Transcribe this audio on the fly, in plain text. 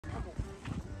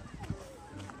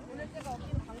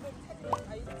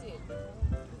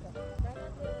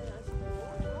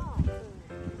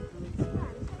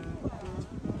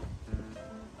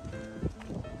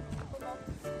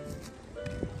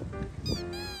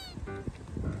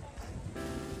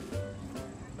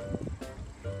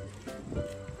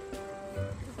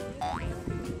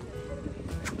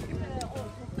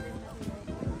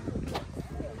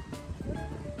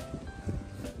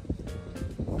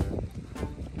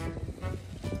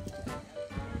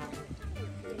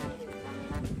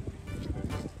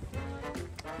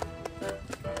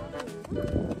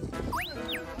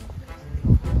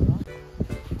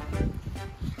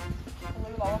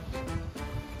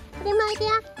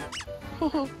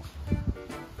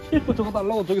실버 저거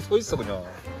달라고 저기 서 있어 그냥.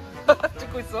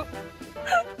 찍고 있어.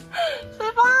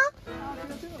 실버?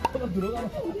 들어가라.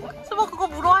 실버 그거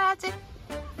물어와야지.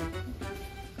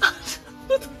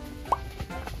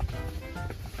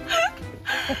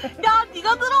 야,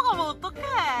 네가 들어가면 어떡해?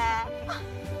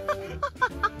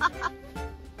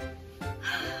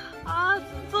 아,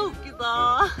 진짜 웃기다.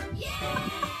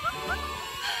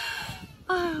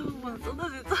 아유, 맞아, 나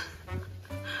진짜.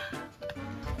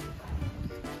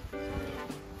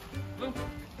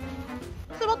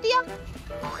 실버 뛰어.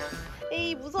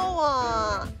 에이,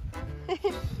 무서워.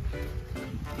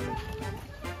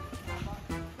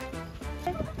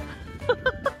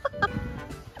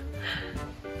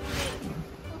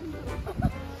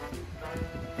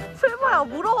 실버야,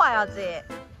 물어와야지.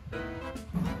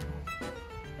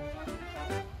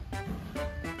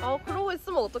 그러고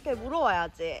있으면 어떡해.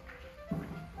 물어와야지.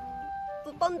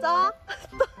 또 던져.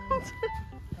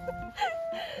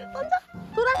 던져.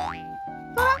 돌아.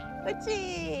 돌아.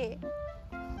 그렇지.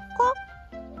 콕.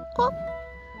 콕.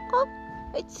 콕.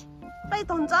 그렇지. 빨리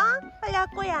던져. 빨리 할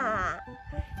거야.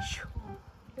 휴.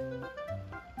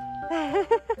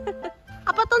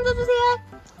 아빠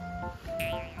던져주세요.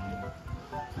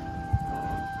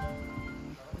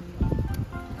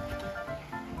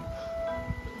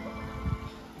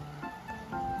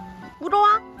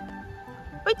 물어와.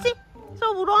 옳지?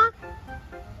 저 물어와.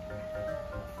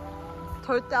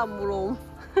 절대 안 물어옴.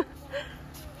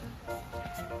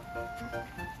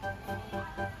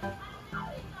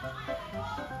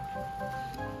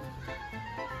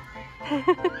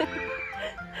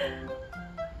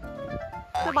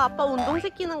 그봐, 아빠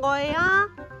운동시키는 거예요? 아,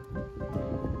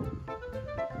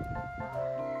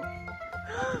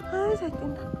 잘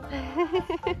뛴다.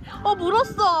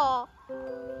 물었어.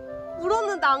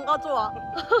 물었는데 안 가져와.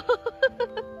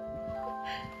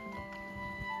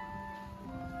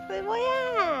 왜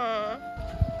뭐야?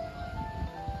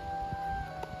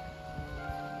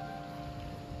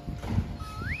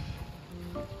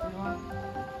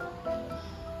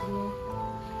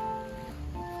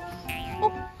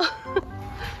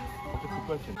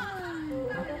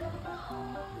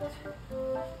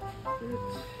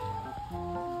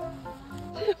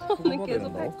 오늘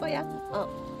계속 할 거야.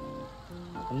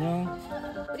 안녕.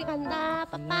 우리 간다.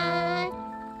 빠빠이.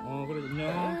 그래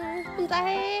안녕. 혼자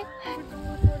해.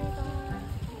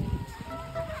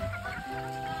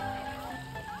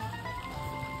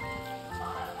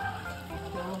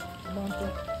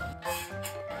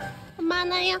 엄마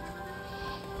하나요.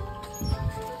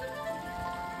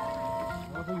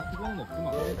 거기 수건은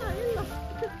없구나. 갈 거야.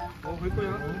 갈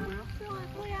거야.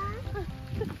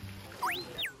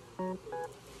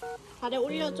 발에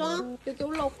올려줘. 여기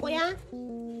올라올 거야.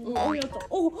 응, 올려줘.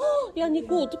 야, 니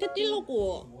그거 어떻게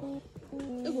뛰려고?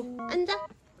 이거 앉아.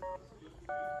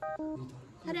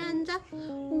 다리 앉아.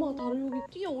 엄마, 나를 여기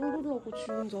뛰어 오르려고 지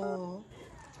혼자.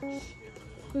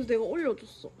 그래서 내가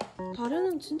올려줬어.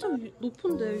 다리는 진짜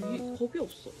높은데 겁이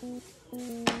없어.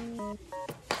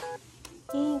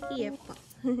 인기 예뻐.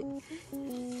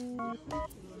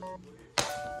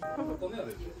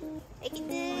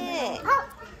 애기들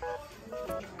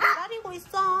기다리고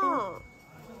있어.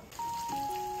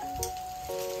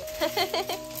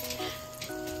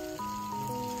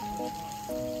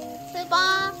 실버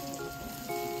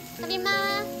하리마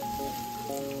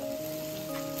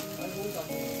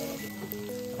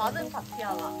많은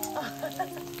파티야가.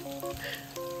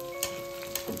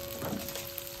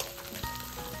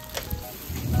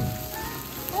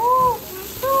 오,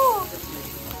 불쏘.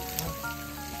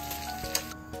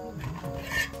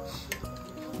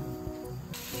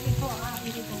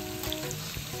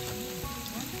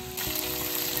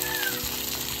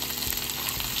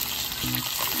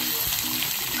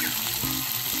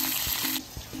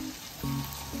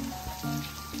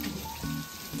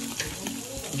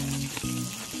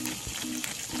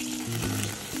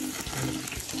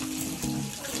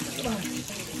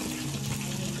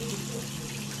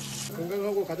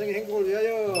 건강하고 가정의 행복을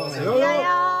위하여.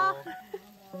 위하여.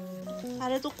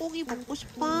 다리도 고기 먹고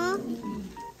싶어?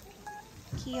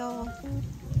 귀여워.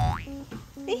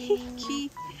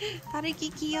 다리기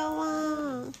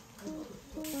귀여워.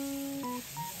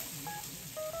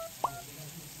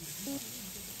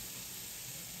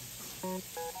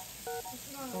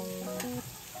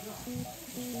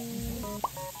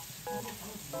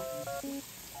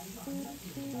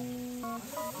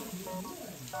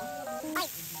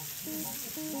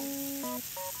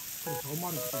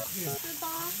 저만은 좀 크게.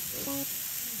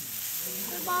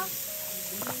 출발.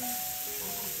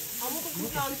 아무도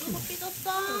고기 안 주고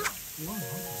삐졌어? 이건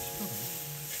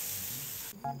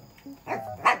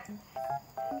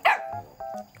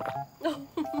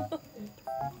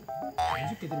한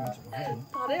음식개들이 많지 않아?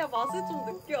 다리야 맛을 좀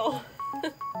느껴.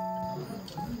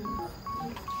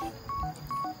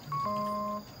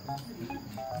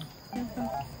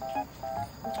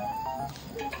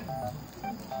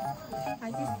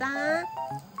 맛있어?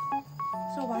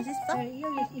 저 맛있어?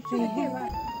 여기 입술에 대봐.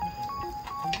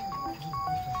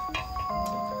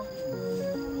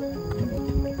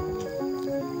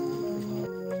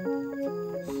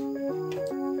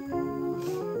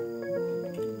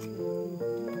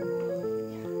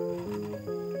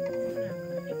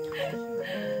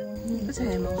 이거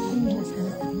잘 먹어.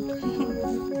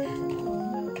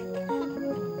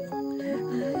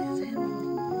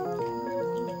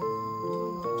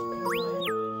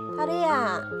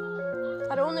 다리야,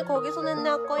 다리 오늘 거기서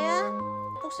넷낼 거야?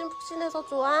 푹신푹신해서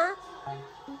좋아?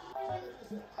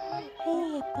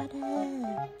 에이,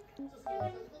 예뻐라.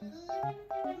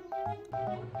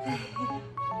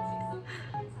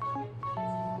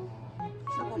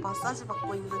 저거 마사지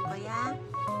받고 있는 거야?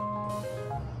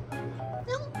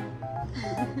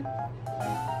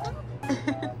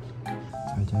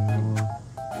 잘 자요.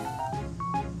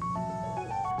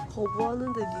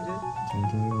 거부하는데 니를. 잘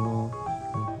자요.